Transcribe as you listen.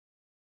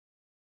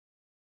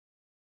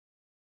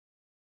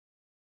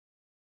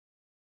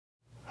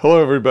Hello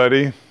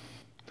everybody.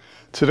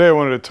 Today I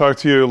wanted to talk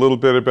to you a little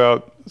bit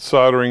about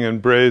soldering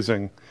and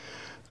brazing.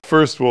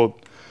 First we'll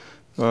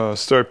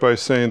start by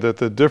saying that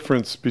the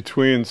difference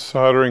between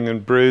soldering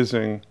and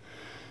brazing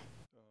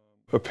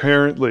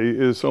apparently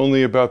is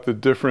only about the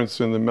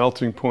difference in the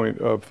melting point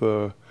of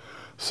the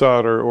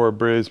solder or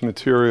brazed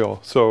material.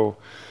 So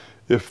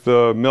if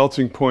the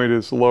melting point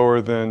is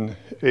lower than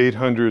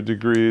 800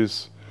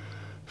 degrees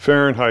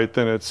Fahrenheit,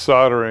 then it's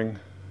soldering,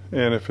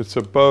 and if it's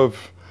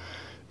above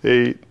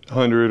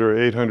 800 or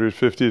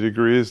 850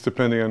 degrees,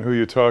 depending on who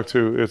you talk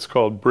to, it's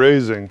called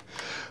brazing.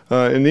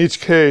 In each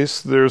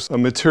case, there's a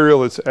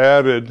material that's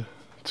added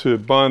to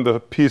bond the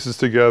pieces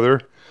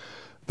together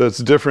that's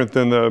different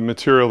than the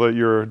material that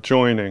you're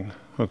joining,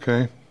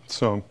 okay?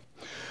 So,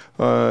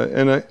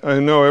 and I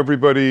know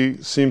everybody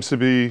seems to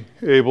be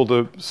able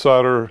to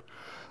solder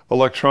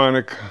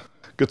electronic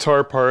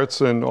guitar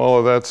parts and all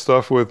of that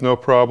stuff with no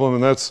problem,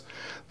 and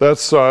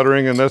that's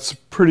soldering, and that's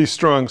pretty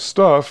strong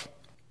stuff.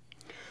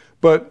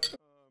 But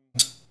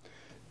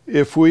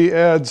if we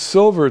add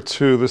silver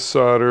to the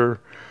solder,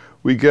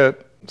 we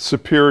get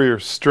superior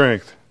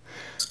strength.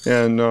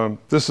 And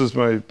this is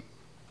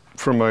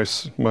from my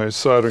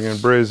soldering and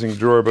brazing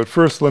drawer. But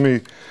first, let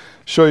me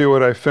show you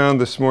what I found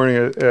this morning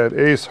at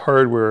Ace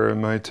Hardware in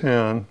my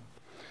town.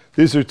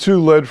 These are two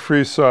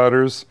lead-free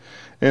solders,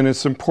 and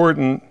it's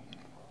important,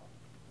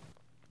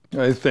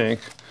 I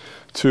think,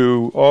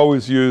 to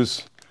always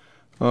use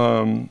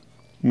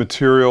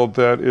material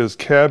that is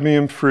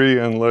cadmium-free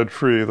and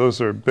lead-free. Those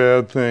are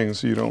bad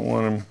things. You don't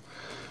want them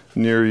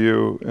near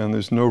you, and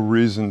there's no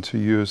reason to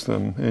use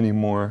them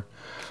anymore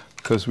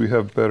because we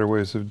have better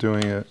ways of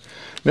doing it.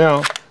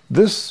 Now,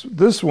 this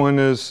one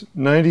is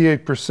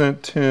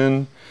 98%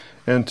 tin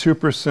and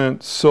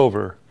 2%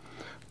 silver,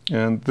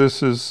 and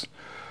this is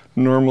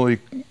normally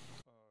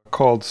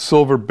called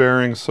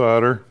silver-bearing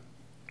solder.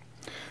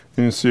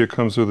 And you see it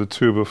comes with a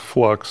tube of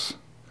flux,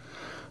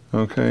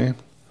 okay?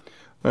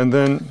 And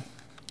then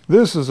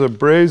this is a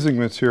brazing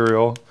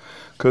material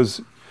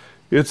because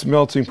its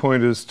melting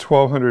point is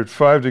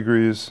 1205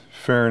 degrees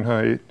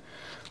Fahrenheit.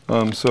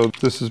 So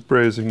this is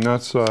brazing,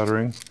 not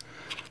soldering.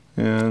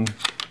 And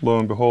lo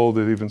and behold,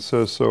 it even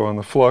says so on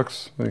the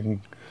flux. They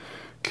can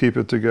keep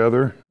it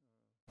together.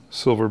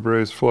 Silver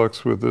brazed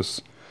flux with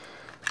this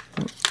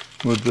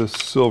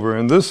silver.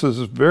 And this is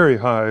very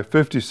high,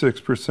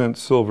 56%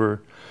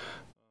 silver.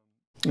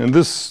 And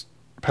this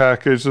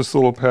package, this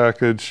little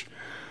package,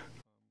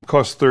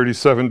 costs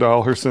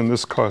 $37 and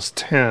this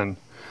costs $10.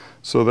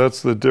 So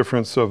that's the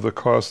difference of the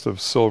cost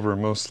of silver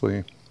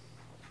mostly.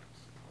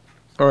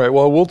 All right,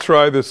 well, we'll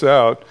try this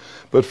out,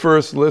 but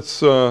first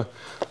let's go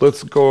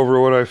over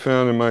what I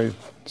found in my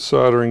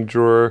soldering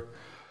drawer.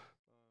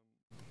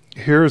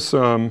 Here's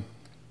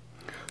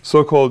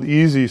so-called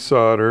easy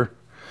solder.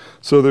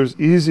 So there's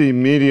easy,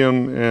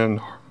 medium,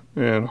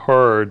 and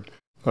hard,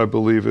 I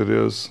believe it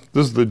is.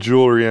 This is the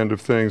jewelry end of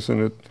things,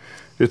 and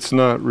it's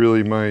not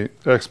really my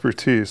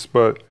expertise,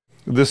 but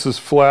this is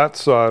flat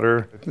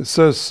solder. It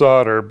says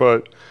solder,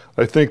 but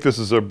I think this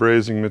is a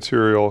brazing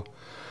material.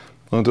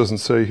 Well, it doesn't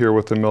say here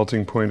what the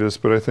melting point is,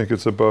 but I think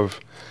it's above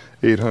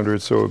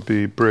 800, so it would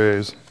be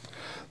braze.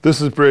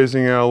 This is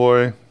brazing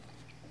alloy,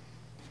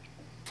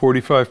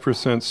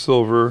 45%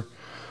 silver,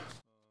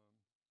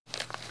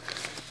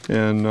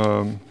 and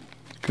you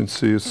can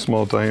see a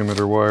small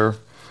diameter wire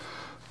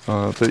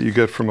that you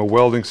get from a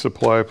welding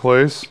supply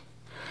place.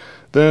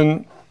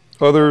 Then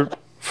other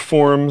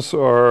forms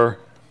are,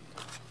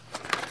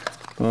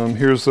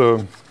 here's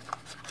a,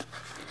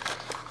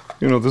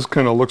 this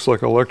kind of looks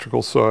like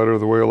electrical solder,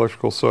 the way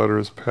electrical solder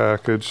is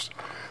packaged.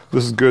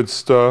 This is good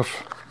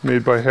stuff,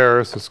 made by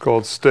Harris. It's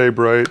called Stay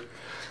Bright.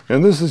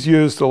 And this is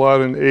used a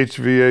lot in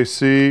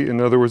HVAC.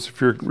 In other words,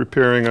 if you're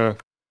repairing a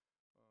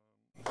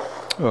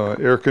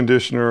air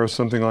conditioner or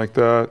something like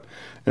that.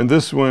 And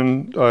this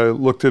one, I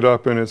looked it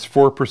up, and it's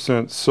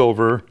 4%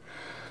 silver.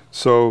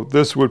 So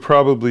this would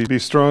probably be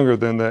stronger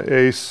than the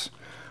Ace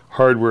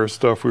Hardware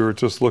stuff we were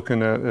just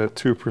looking at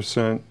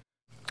 2%.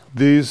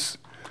 These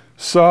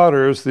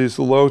solders, these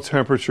low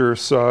temperature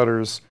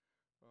solders,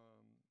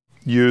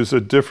 use a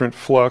different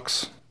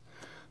flux.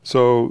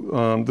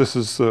 So this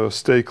is the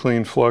Stay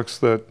Clean flux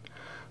that,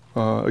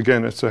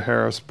 again, it's a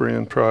Harris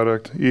brand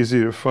product,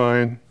 easy to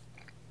find.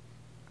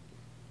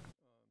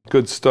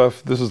 Good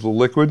stuff. This is the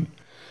liquid.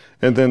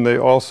 And then they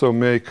also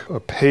make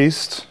a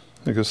paste.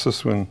 I guess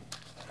this one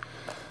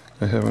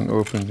I haven't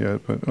opened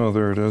yet, but oh,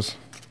 there it is.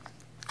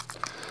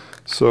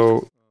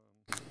 So,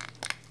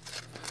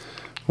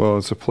 well,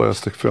 it's a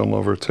plastic film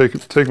over.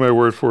 Take my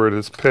word for it,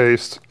 it's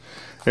paste,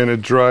 and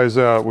it dries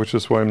out, which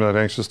is why I'm not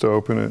anxious to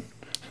open it.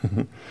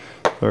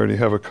 I already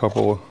have a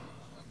couple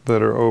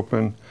that are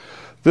open.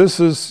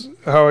 This is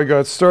how I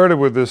got started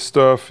with this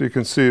stuff. You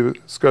can see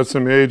it's got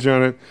some age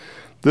on it.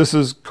 This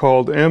is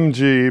called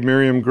MG,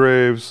 Miriam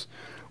Graves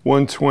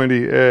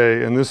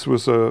 120A, and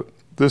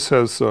this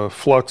has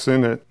flux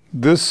in it.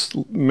 This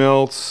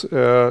melts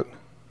at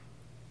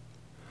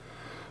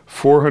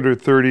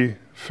 430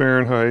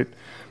 Fahrenheit,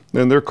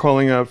 and they're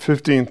calling out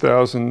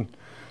 15,000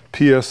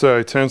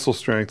 PSI tensile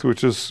strength,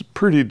 which is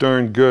pretty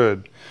darn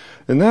good.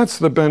 And that's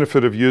the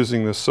benefit of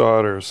using the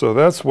solder. So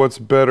that's what's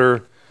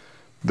better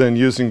than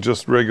using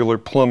just regular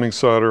plumbing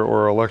solder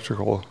or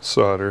electrical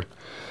solder.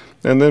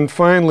 And then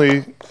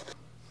finally,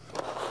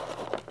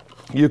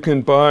 you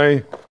can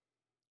buy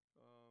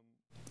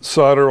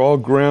solder all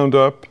ground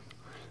up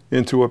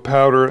into a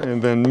powder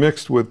and then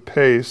mixed with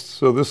paste.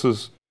 So this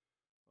is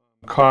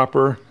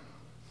copper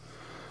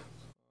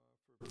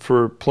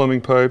for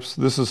plumbing pipes.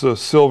 This is a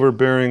silver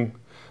bearing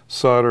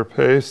solder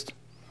paste,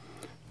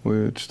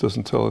 which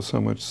doesn't tell us how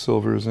much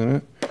silver is in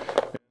it.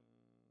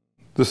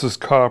 This is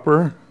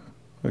copper,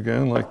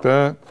 again, like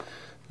that.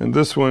 And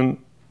this one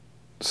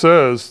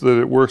says that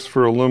it works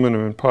for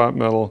aluminum and pot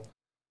metal.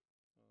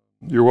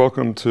 You're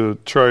welcome to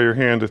try your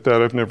hand at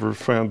that. I've never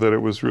found that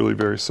it was really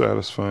very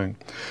satisfying.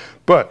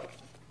 But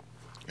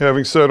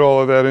having said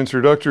all of that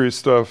introductory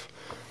stuff,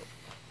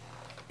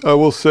 I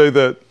will say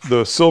that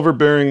the silver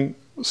bearing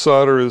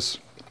solder is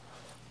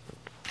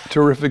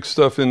terrific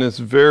stuff, and it's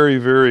very,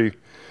 very,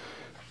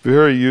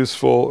 very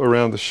useful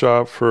around the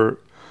shop for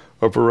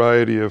a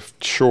variety of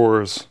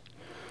chores,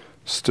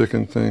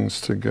 sticking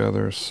things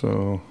together.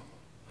 So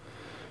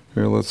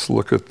here, let's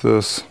look at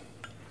this.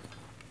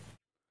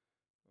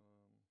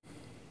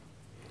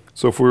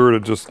 So if we were to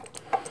just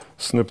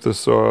snip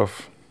this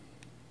off,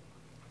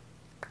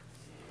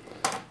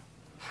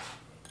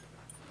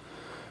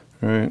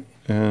 right,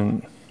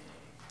 and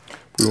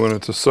we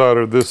wanted to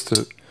solder this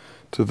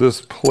to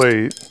this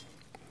plate,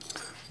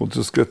 we'll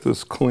just get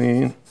this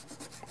clean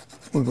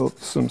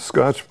with some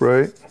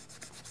Scotch-Brite.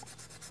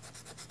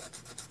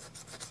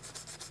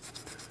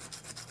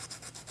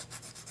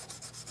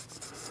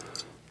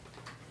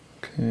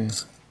 Okay,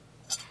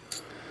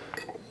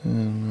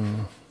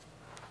 and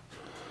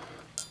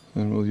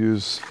we'll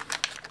use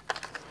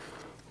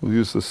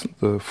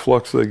the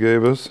flux they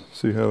gave us.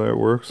 See how that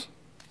works.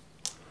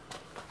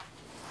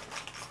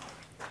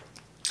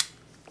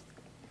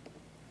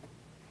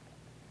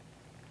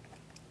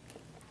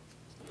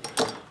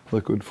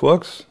 Liquid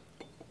flux.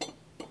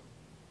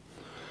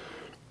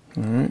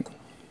 All right.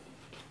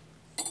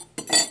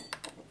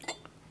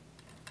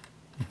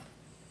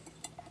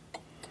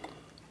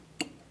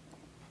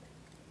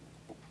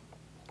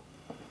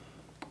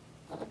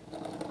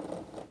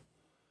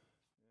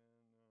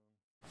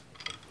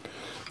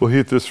 We'll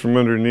heat this from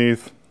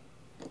underneath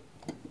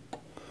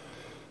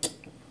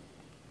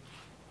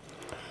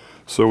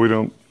so we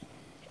don't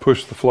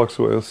push the flux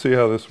away. Let's see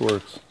how this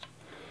works.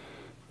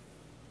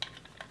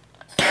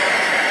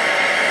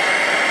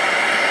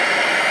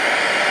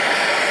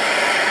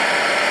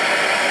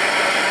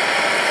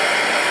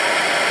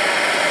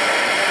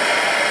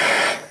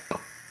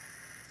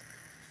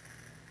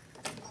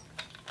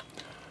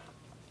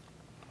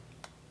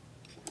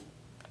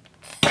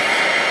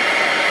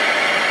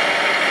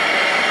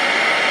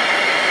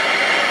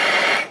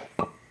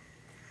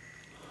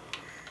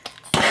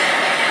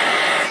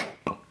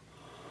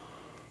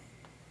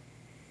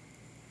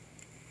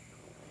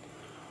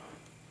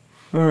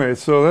 All right,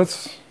 so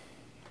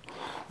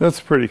that's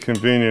pretty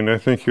convenient. I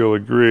think you'll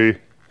agree.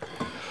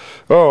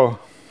 Oh,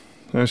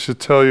 I should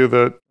tell you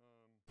that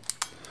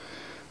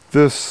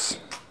this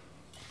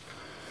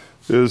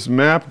is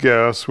MAP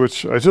gas,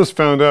 which I just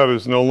found out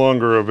is no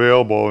longer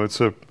available. It's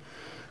a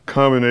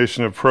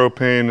combination of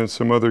propane and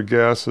some other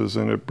gases,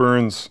 and it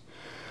burns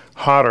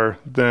hotter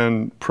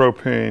than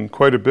propane,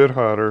 quite a bit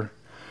hotter.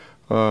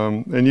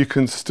 And you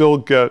can still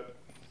get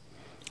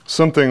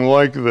something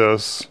like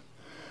this,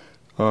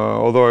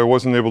 although I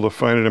wasn't able to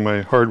find it in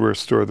my hardware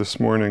store this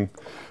morning.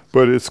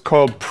 But it's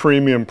called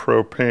premium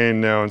propane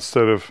now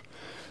instead of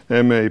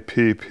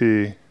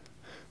MAPP.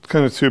 It's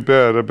kind of too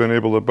bad. I've been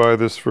able to buy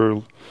this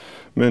for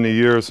many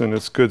years, and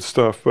it's good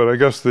stuff. But I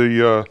guess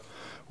the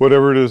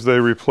whatever it is they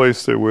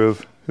replaced it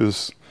with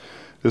is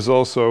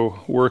also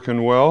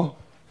working well.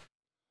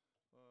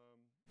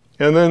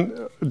 And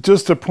then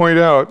just to point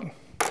out,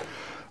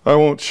 I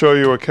won't show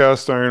you a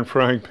cast iron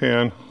frying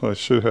pan. I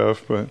should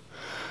have, but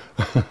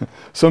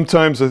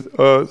sometimes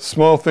a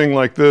small thing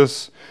like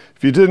this,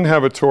 if you didn't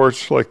have a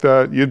torch like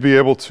that, you'd be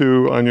able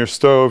to, on your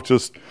stove,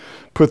 just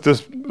put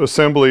this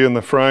assembly in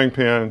the frying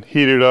pan,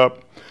 heat it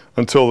up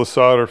until the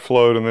solder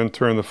flowed, and then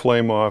turn the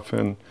flame off,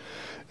 and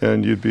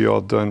you'd be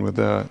all done with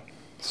that.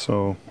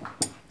 So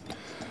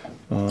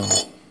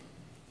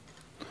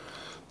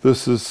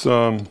this is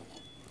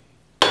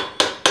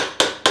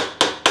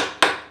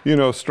you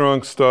know,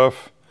 strong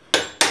stuff,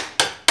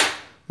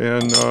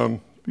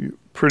 and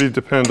pretty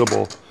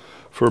dependable.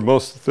 For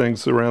most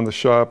things around the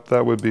shop,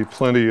 that would be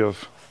plenty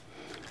of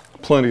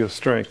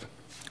strength.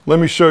 Let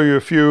me show you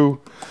a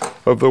few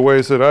of the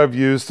ways that I've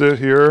used it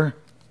here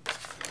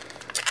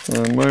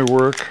on my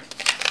work.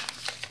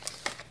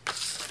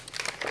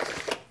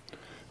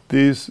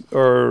 These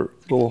are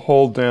little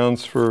hold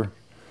downs for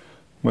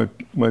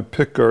my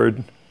pick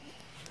guard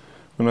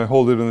when I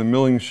hold it in the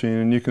milling machine,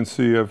 and you can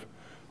see I've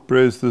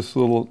brazed this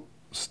little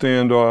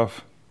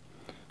standoff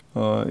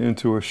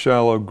into a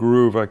shallow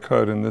groove I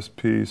cut in this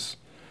piece.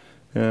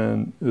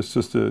 And it's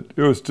just it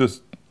was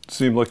just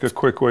seemed like a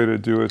quick way to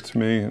do it to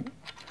me.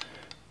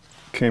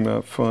 came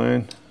out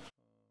fine.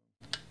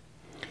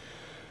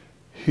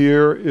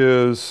 Here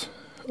is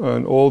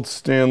an old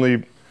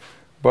Stanley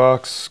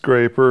box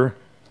scraper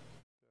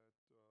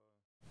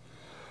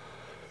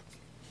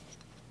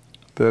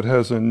that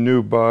has a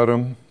new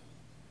bottom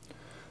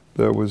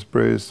that was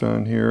brazed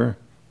on here.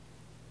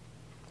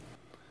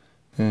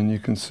 And you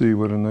can see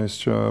what a nice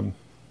job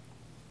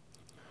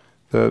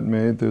that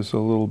made. There's a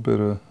little bit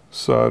of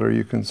solder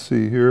you can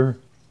see here.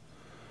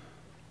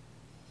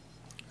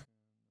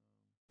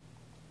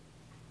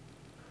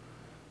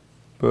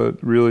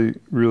 But really,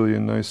 really a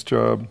nice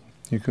job.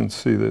 You can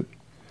see that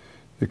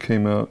it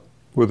came out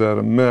without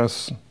a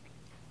mess.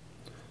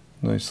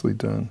 Nicely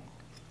done.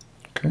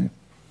 Okay.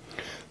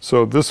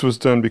 So this was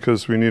done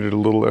because we needed a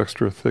little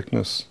extra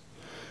thickness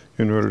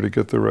in order to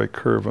get the right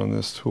curve on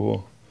this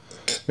tool.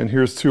 And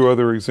here's two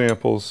other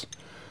examples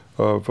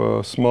of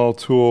a small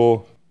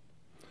tool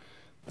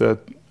that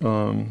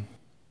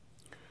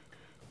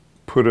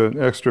put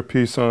an extra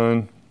piece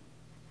on,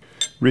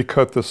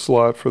 recut the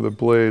slot for the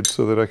blade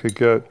so that I could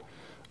get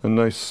a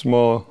nice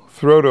small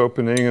throat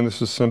opening, and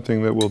this is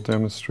something that we'll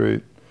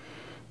demonstrate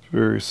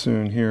very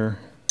soon here.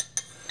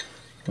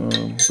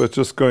 But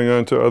just going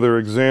on to other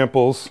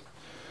examples,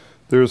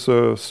 there's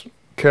a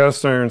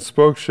cast iron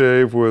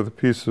Spokeshave with a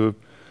piece of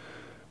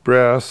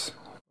brass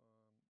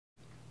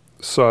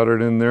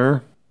soldered in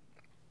there,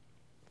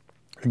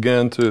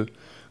 again to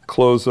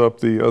close up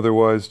the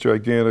otherwise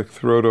gigantic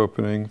throat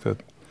opening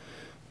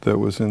that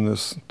was in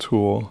this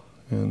tool.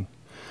 And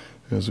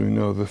as we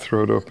know, the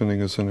throat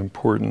opening is an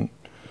important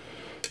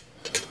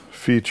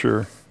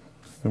feature,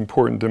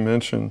 important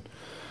dimension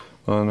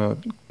on a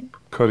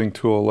cutting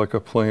tool like a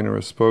plane or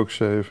a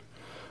Spokeshave.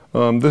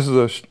 This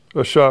is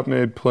a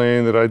shop-made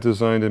plane that I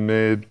designed and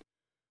made.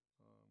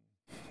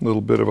 A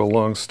little bit of a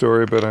long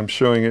story, but I'm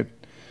showing it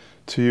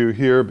to you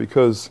here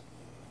because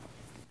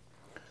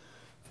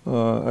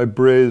I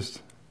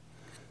brazed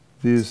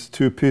these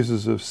two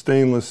pieces of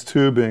stainless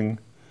tubing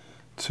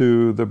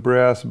to the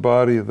brass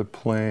body of the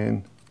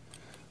plane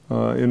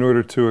in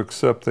order to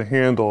accept the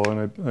handle,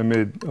 and I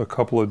made a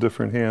couple of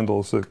different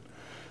handles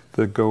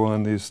that go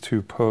on these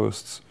two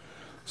posts.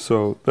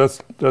 So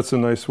that's a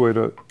nice way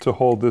to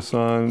hold this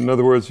on. In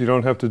other words, you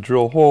don't have to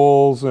drill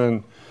holes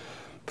and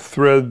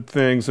thread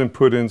things and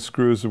put in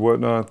screws and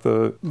whatnot.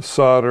 The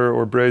solder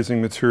or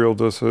brazing material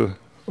does a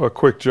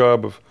quick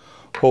job of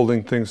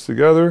holding things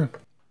together.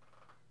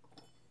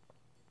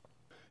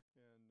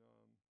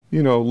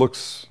 You know,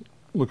 looks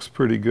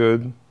pretty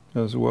good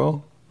as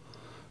well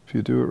if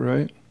you do it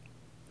right.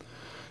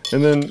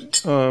 And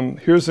then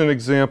here's an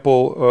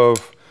example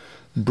of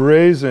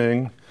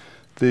brazing.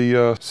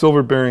 The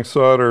silver bearing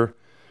solder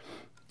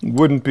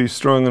wouldn't be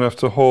strong enough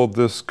to hold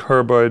this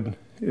carbide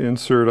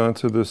insert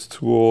onto this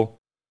tool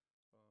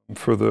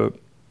for the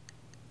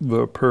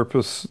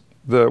purpose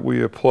that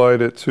we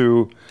applied it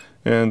to.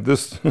 And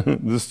this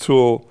this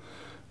tool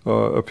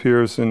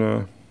appears in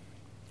our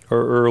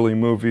early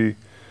movie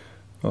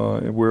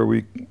where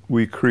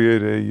we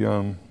create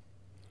a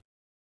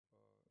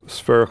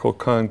spherical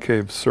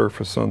concave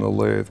surface on the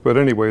lathe. But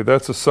anyway,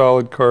 that's a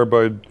solid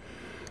carbide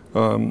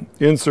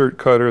insert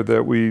cutter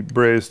that we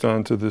brazed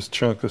onto this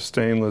chunk of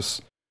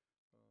stainless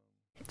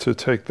to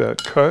take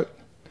that cut.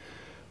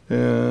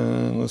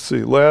 And let's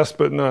see, last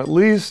but not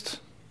least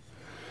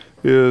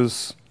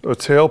is a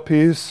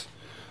tailpiece.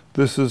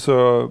 This is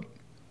a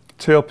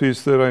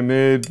tailpiece that I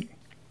made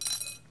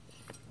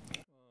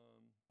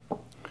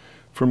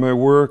for my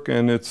work,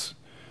 and it's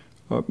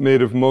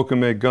made of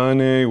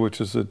Mokume-Gane,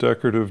 which is a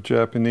decorative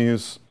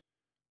Japanese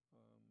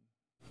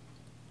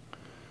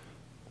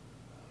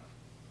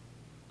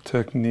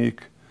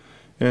technique.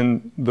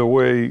 And the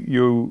way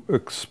you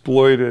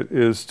exploit it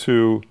is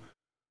to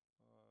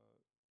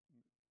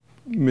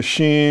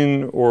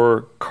machine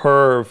or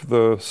carve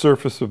the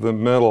surface of the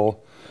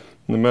metal.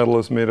 The metal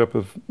is made up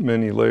of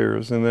many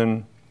layers, and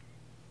then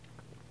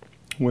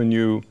when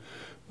you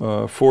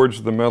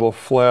forge the metal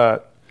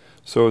flat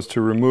so as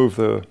to remove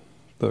the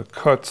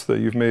cuts that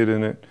you've made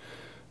in it,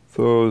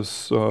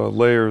 those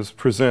layers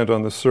present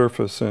on the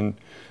surface and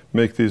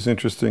make these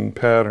interesting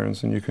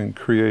patterns, and you can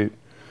create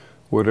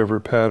whatever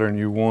pattern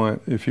you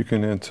want if you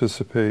can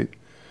anticipate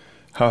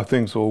how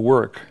things will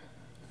work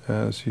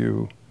as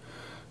you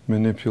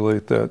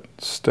manipulate that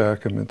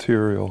stack of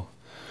material.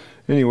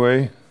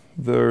 Anyway,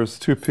 there's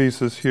two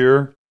pieces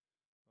here.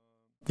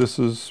 This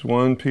is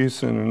one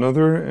piece and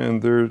another,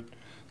 and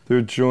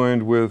they're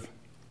joined with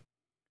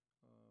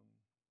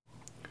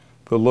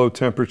the low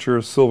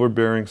temperature silver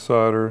bearing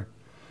solder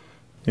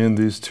in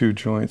these two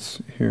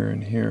joints here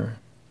and here.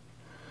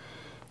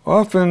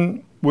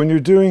 Often when you're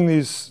doing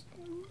these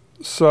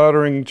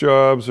soldering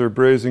jobs or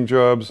brazing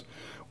jobs,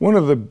 one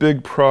of the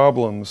big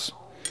problems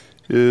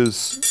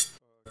is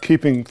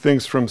keeping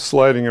things from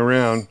sliding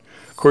around.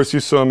 Of course, you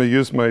saw me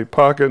use my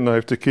pocket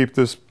knife to keep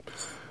this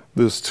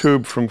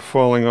tube from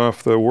falling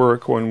off the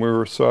work when we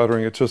were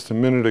soldering it just a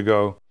minute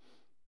ago.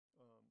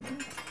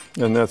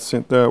 And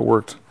that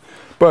worked.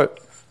 But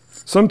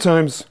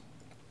sometimes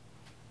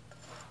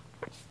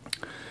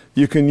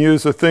you can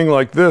use a thing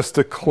like this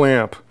to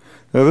clamp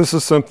Now this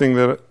is something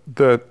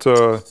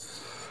that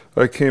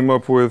I came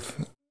up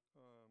with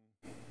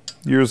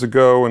years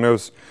ago when I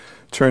was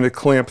trying to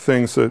clamp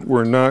things that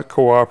were not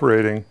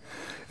cooperating.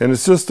 And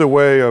it's just a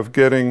way of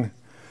getting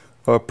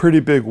a pretty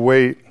big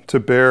weight to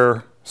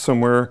bear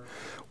somewhere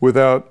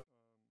without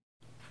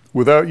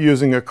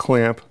using a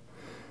clamp.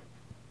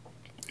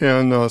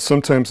 And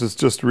sometimes it's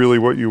just really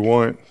what you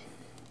want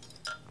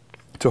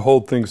to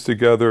hold things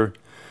together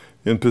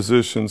in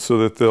position so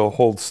that they'll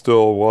hold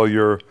still while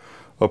you're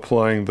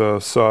applying the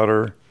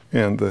solder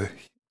and the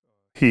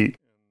heat.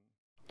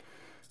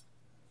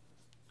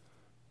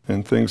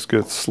 And things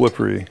get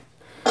slippery.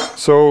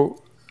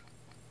 So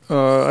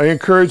I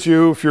encourage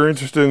you, if you're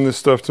interested in this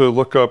stuff, to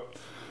look up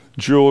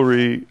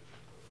jewelry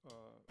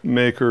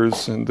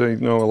makers, and they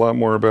know a lot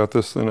more about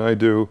this than I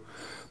do.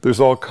 There's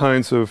all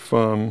kinds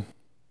of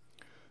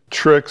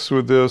tricks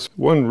with this.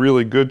 One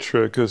really good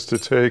trick is to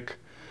take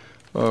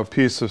a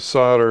piece of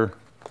solder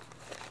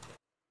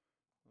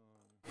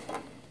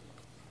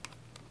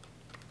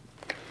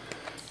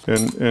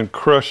and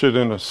crush it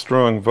in a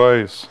strong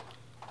vise.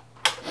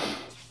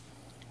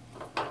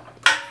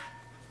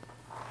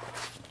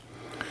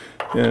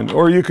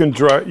 Or you can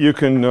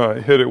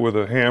hit it with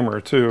a hammer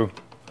too.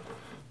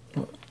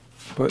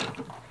 But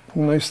the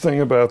nice thing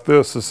about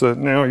this is that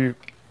now you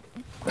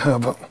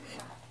have a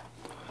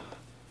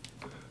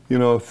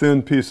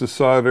thin piece of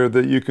solder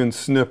that you can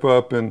snip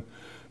up and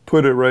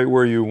put it right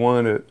where you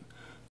want it.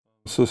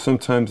 So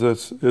sometimes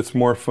it's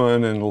more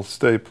fun and it'll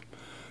stay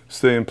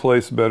in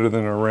place better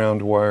than a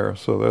round wire.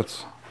 So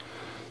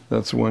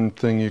that's one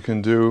thing you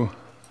can do.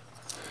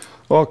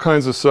 All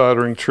kinds of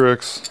soldering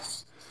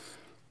tricks.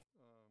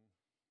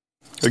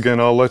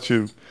 Again, I'll let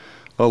you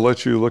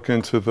look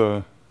into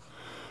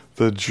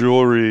the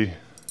jewelry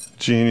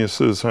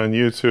geniuses on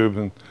YouTube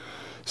and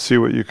see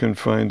what you can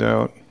find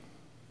out.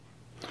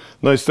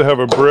 Nice to have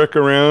a brick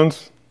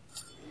around,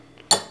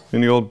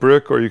 any old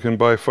brick, or you can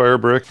buy fire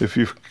brick if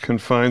you can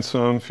find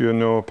some. If you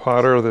know a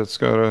potter that's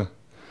got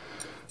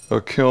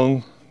a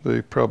kiln,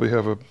 they probably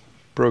have a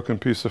broken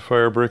piece of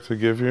fire brick to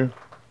give you.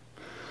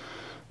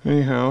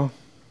 Anyhow,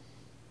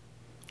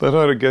 that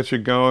ought to get you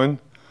going,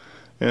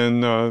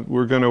 and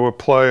we're going to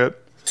apply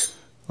it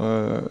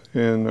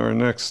in our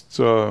next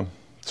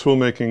tool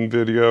making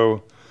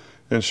video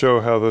and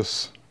show how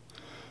this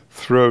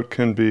throat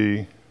can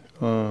be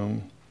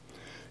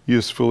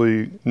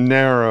usefully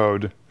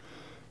narrowed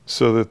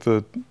so that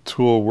the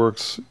tool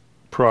works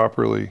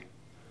properly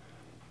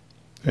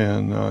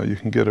and you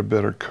can get a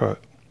better cut.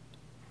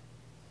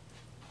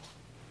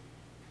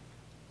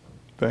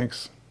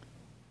 Thanks.